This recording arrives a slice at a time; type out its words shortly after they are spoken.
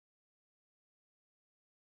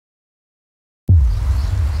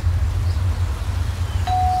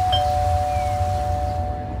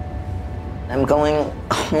I'm going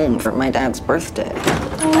home for my dad's birthday.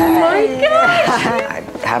 Oh my gosh! I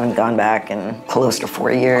haven't gone back in close to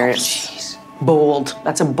 4 years. Oh, jeez. Bold.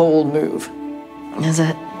 That's a bold move. Is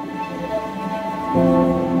it?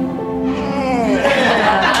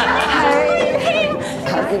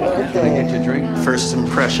 Can I get you a drink? First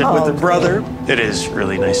impression with a brother. It is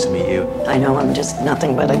really nice to meet you. I know I'm just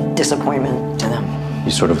nothing but a disappointment to them.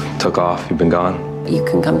 You sort of took off, you've been gone. You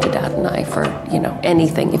can come to Dad and I for,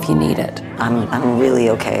 anything if you need it. I'm really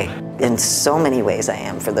okay. In so many ways I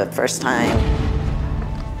am for the first time.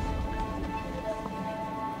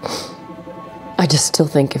 I just still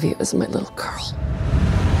think of you as my little girl.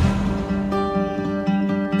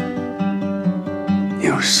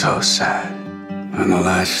 You're so sad. And the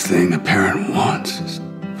last thing a parent wants is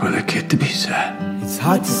for their kid to be sad. It's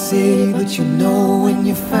hard to say, but you know when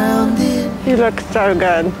you found it. You look so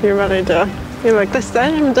good. You really do. You look the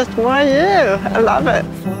same, just more you. I love it.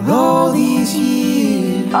 For all these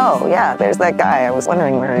years. Oh, yeah, there's that guy. I was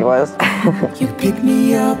wondering where he was. You pick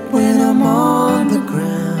me up when I'm on the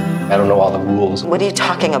ground. I don't know all the rules. What are you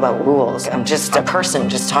talking about, rules? I'm just a person.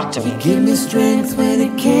 Just talk to me. Give me strength when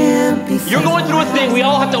it can't be found. You're going through a thing. We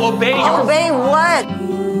all have to obey you. Obey what?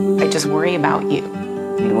 I just worry about you.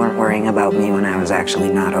 You weren't worrying about me when I was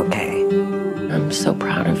actually not okay. I'm so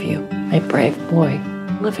proud of you, my brave boy,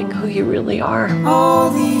 living who you really are.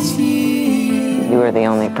 All these years. You were the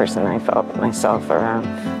only person I felt myself around.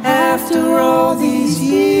 After all these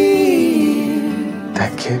years.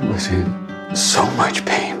 That kid was in so much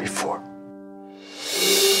pain.